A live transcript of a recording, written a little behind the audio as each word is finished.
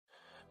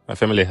My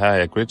family,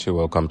 hi, I greet you.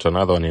 Welcome to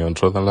another one here on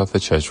Truth and Love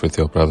the Church with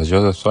your brother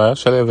Joseph. So I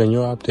actually have a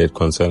new update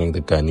concerning the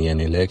Ghanaian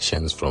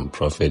elections from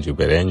Prophet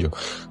Uebert.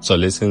 So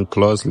listen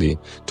closely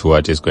to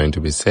what he's going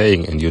to be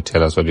saying, and you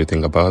tell us what you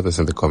think about this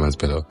in the comments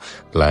below.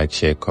 Like,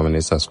 share, comment,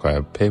 and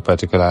subscribe. Pay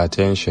particular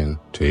attention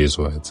to his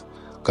words.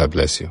 God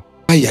bless you.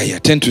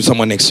 Turn to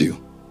someone next to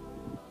you.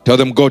 Tell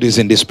them God is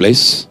in this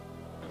place.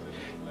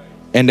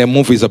 And a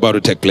move is about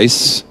to take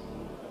place.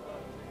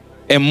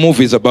 A move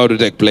is about to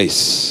take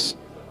place.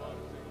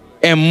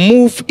 A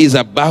move is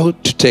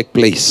about to take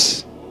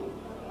place.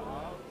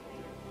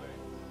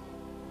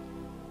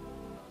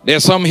 There are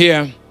some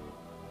here.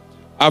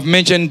 I've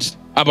mentioned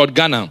about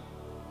Ghana.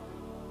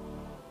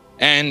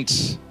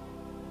 And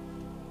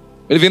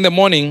in the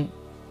morning,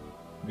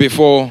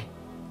 before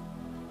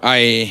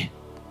I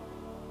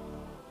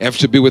have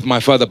to be with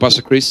my father,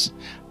 Pastor Chris,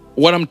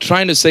 what I'm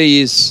trying to say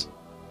is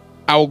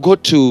I'll go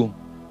to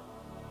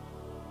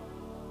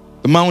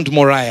Mount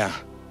Moriah,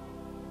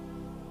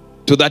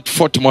 to that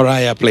Fort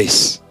Moriah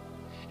place,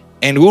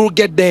 and we'll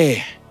get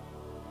there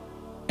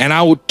and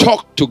I will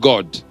talk to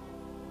God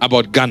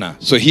about Ghana.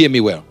 So hear me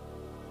well,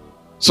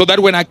 so that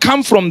when I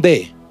come from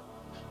there,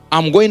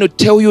 I'm going to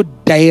tell you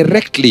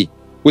directly,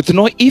 with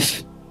no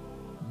if,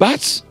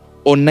 buts,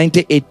 or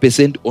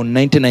 98% or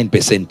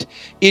 99%.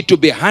 It will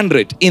be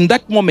 100. In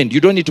that moment, you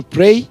don't need to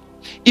pray.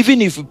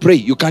 Even if you pray,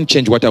 you can't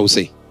change what I will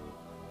say.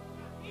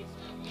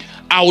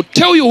 I will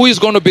tell you who is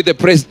going to be the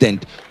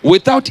president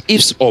without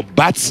ifs or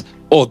buts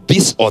or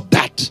this or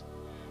that.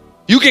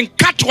 You can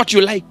cut what you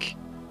like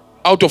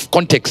out of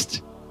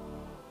context.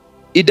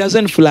 It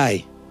doesn't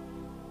fly.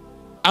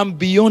 I'm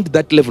beyond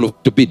that level of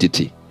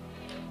stupidity.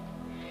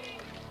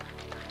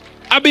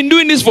 I've been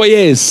doing this for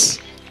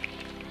years.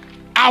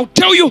 I'll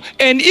tell you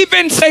and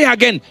even say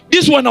again,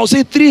 this one I'll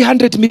say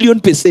 300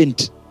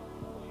 million%.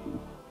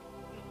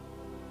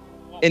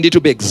 And it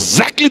will be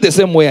exactly the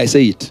same way I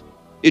say it.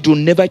 It will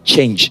never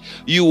change.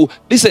 You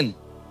listen,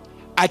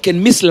 I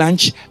can miss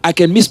lunch, I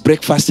can miss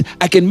breakfast,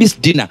 I can miss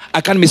dinner,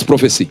 I can't miss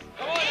prophecy.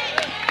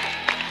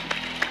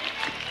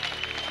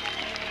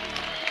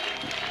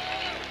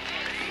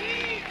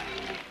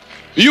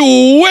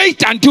 You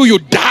wait until you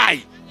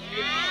die.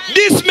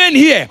 These men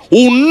here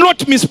will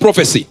not miss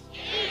prophecy.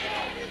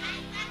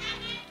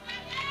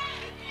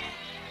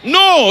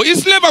 No,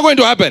 it's never going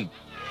to happen.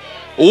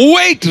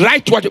 Wait,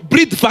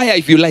 breathe fire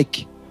if you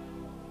like.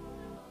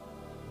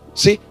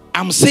 See,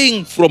 I'm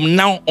saying from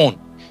now on,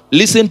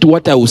 listen to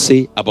what I will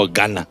say about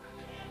Ghana.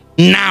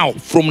 Now,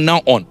 from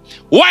now on.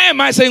 Why am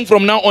I saying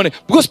from now on?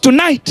 Because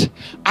tonight,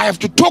 I have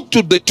to talk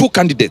to the two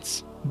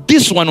candidates.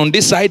 This one on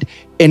this side,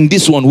 and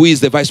this one who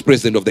is the vice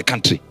president of the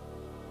country.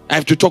 I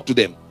have to talk to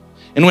them.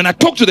 And when I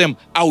talk to them,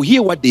 I'll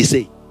hear what they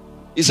say.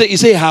 You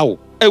say how?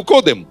 I'll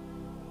call them.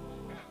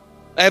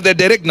 I have their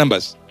direct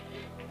numbers.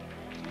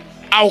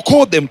 I'll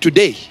call them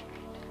today.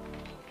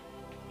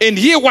 And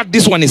hear what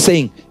this one is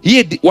saying.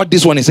 Hear what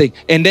this one is saying.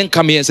 And then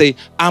come here and say,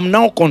 I'm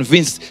now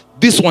convinced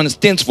this one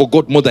stands for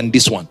God more than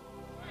this one.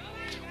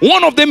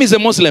 One of them is a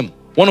Muslim.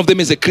 One of them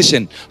is a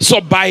Christian.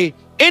 So by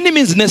any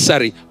means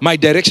necessary, my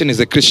direction is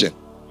a Christian.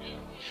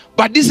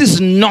 But this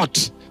is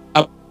not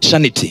a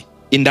Christianity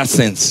in that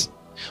sense.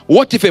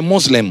 What if a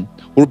Muslim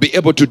will be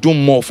able to do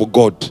more for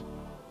God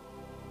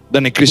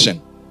than a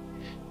Christian?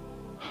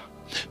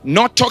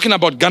 Not talking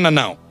about Ghana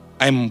now.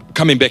 I'm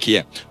coming back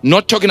here.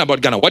 Not talking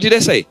about Ghana. What did I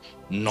say?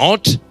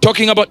 Not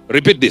talking about,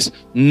 repeat this,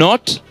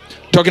 not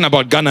talking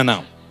about Ghana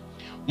now.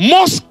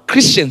 Most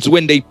Christians,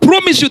 when they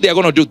promise you they are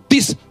going to do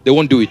this, they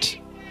won't do it.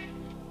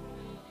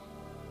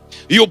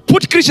 You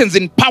put Christians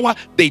in power,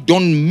 they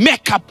don't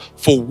make up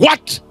for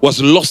what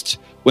was lost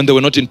when they were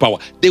not in power.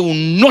 They will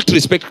not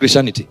respect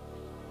Christianity.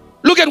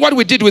 Look at what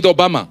we did with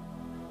Obama.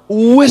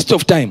 Waste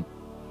of time.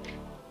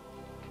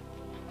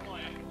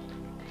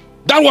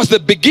 That was the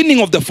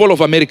beginning of the fall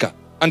of America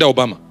under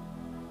Obama.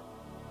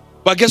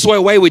 But guess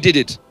why we did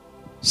it?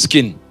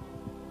 Skin.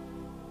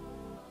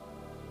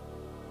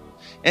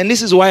 And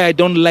this is why I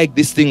don't like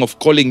this thing of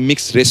calling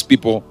mixed race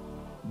people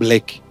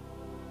black.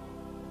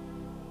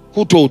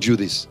 Who told you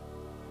this?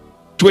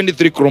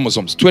 23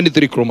 chromosomes.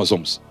 23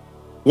 chromosomes.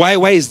 Why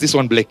is this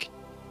one black?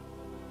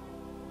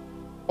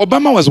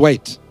 Obama was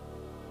white.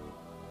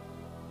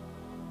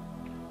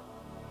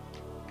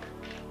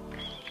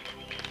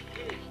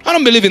 I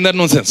don't believe in that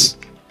nonsense.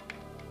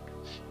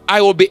 I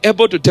will be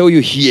able to tell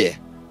you here.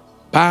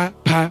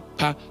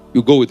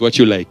 You go with what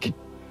you like.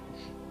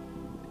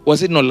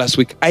 Was it not last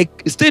week? I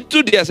stayed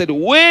today. I said,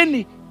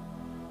 when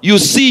you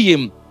see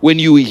him, when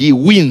he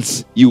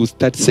wins, you will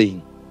start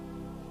saying.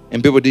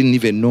 And people didn't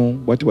even know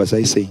what was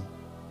I saying.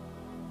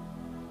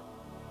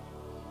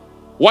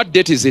 What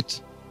date is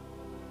it?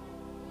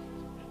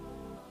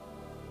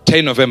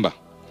 10 November.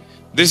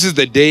 This is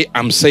the day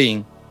I'm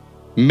saying,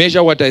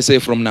 measure what I say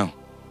from now.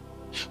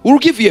 We'll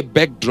give you a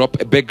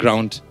backdrop, a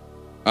background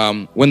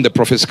when the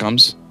prophet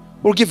comes.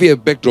 We'll give you a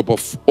backdrop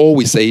of all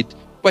we said,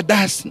 but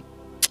that's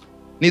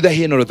neither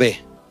here nor there.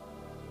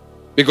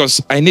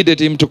 Because I needed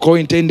him to call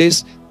in 10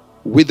 days.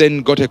 We then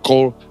got a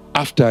call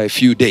after a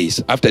few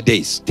days, after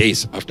days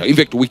after, in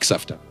fact, weeks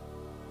after.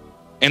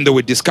 And there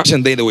were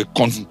discussions there, there were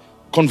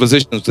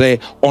conversations there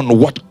on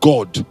what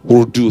God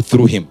will do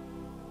through him.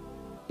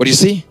 But you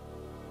see,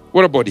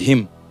 what about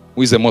him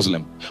who is a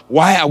Muslim?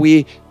 Why are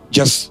we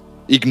just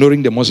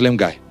ignoring the Muslim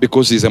guy?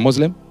 Because he's a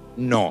Muslim?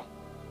 No.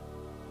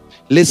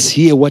 Let's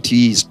hear what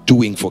he is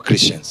doing for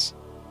Christians.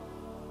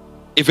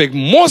 If a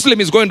Muslim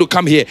is going to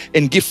come here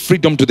and give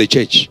freedom to the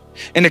church,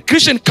 and a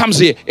Christian comes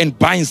here and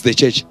binds the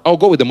church, I'll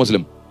go with the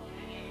Muslim.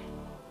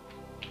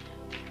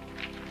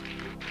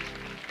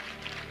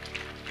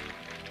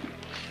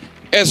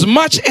 As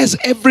much as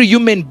every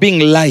human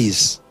being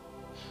lies,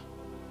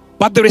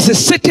 but there is a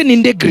certain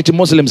integrity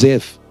Muslims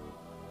have.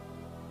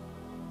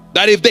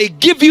 That if they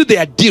give you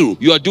their deal,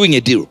 you are doing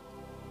a deal.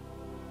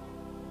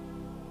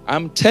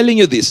 I'm telling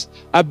you this.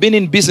 I've been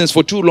in business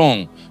for too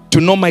long to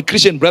know my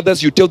Christian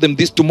brothers. You tell them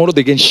this, tomorrow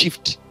they can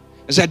shift.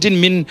 I say, I didn't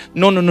mean,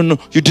 no.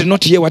 You did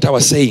not hear what I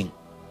was saying.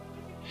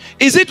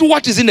 Is it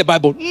what is in the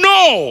Bible?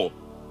 No.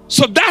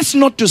 So that's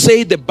not to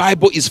say the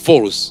Bible is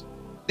false.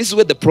 This is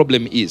where the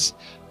problem is.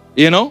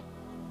 You know?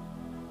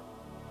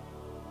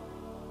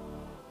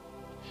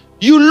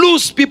 You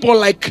lose people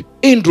like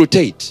Andrew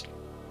Tate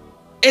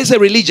as a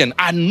religion.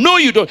 I know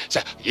you don't.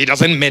 It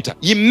doesn't matter.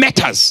 He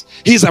matters.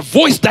 He's a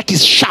voice that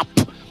is sharp.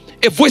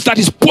 A voice that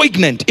is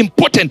poignant,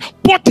 important,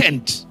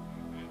 potent,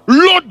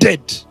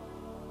 loaded.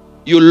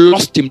 You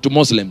lost him to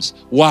Muslims.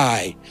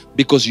 Why?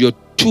 Because you're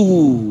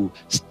too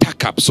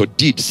stuck up, so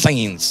did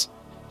science.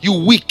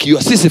 You weak, you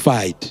are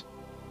sissified.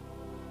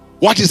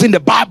 What is in the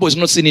Bible is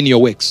not seen in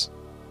your works.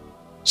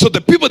 So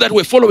the people that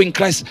were following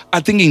Christ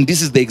are thinking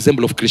this is the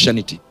example of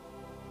Christianity.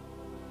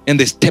 And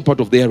they step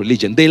out of their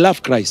religion. They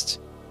love Christ,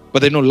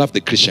 but they don't love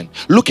the Christian.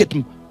 Look at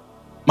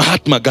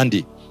Mahatma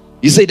Gandhi.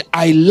 He said,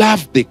 I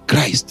love the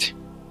Christ,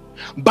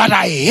 but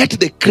I hate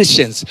the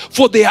Christians,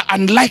 for they are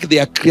unlike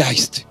their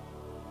Christ.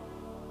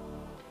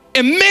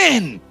 A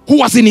man who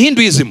was in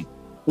Hinduism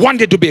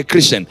wanted to be a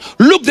Christian,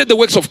 looked at the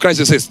works of Christ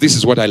and says, this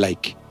is what I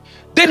like.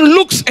 Then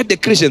looks at the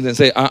Christians and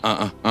say,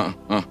 I'm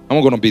not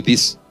going to be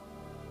this.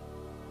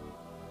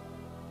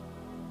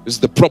 This is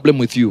the problem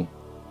with you.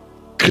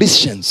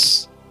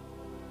 Christians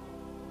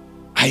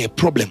are a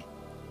problem.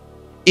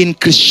 In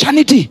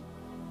Christianity,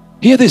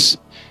 hear this,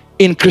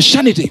 in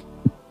Christianity,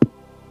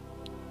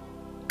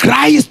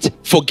 Christ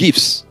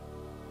forgives.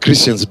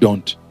 Christians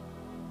don't.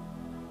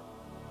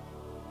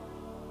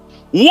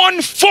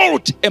 One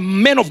fault a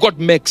man of God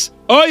makes,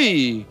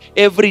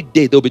 every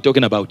day they'll be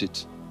talking about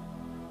it.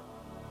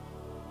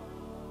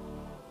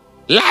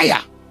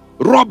 Liar,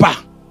 robber.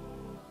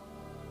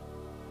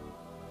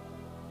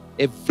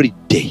 Every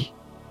day,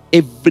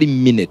 every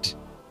minute.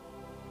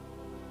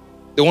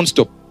 They won't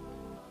stop.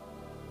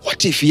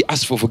 What if he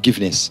asks for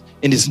forgiveness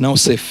and is now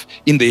safe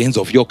in the hands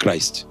of your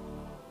Christ?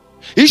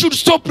 He should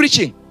stop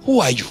preaching. Who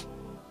are you?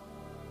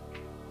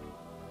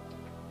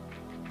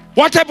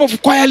 What type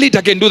of choir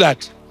leader can do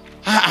that?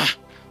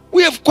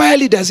 We have choir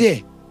leaders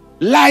here,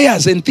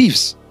 liars and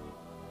thieves.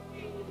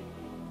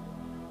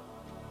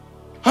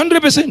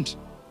 100%.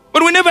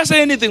 But we never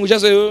say anything. We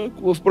just say,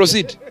 we'll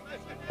proceed.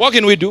 What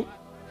can we do?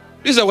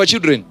 These are our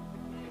children.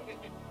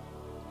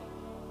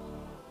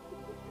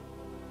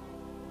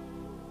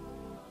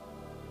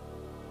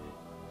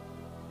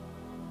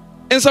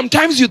 And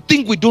sometimes you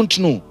think we don't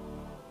know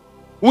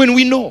when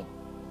we know.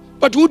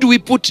 But who do we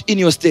put in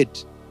your stead?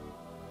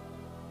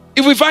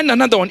 If we find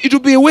another one, it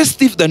will be a worse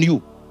thief than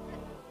you.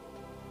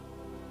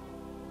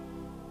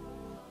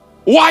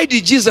 Why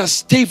did Jesus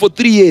stay for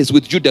 3 years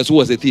with Judas, who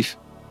was a thief?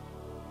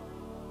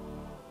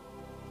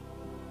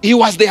 He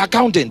was the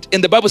accountant,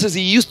 and the Bible says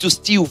he used to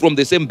steal from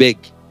the same bag.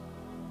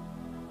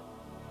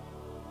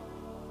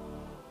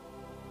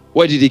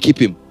 Why did he keep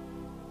him?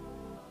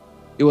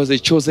 He was a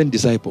chosen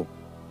disciple.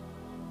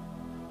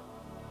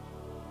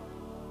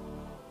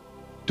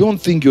 Don't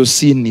think your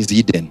sin is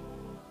hidden.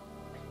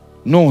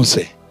 No,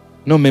 sir.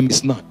 No, ma'am,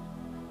 it's not.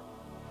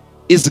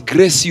 It's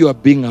grace you are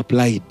being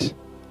applied.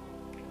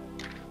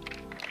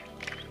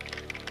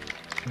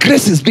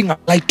 Grace is being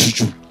applied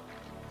to you.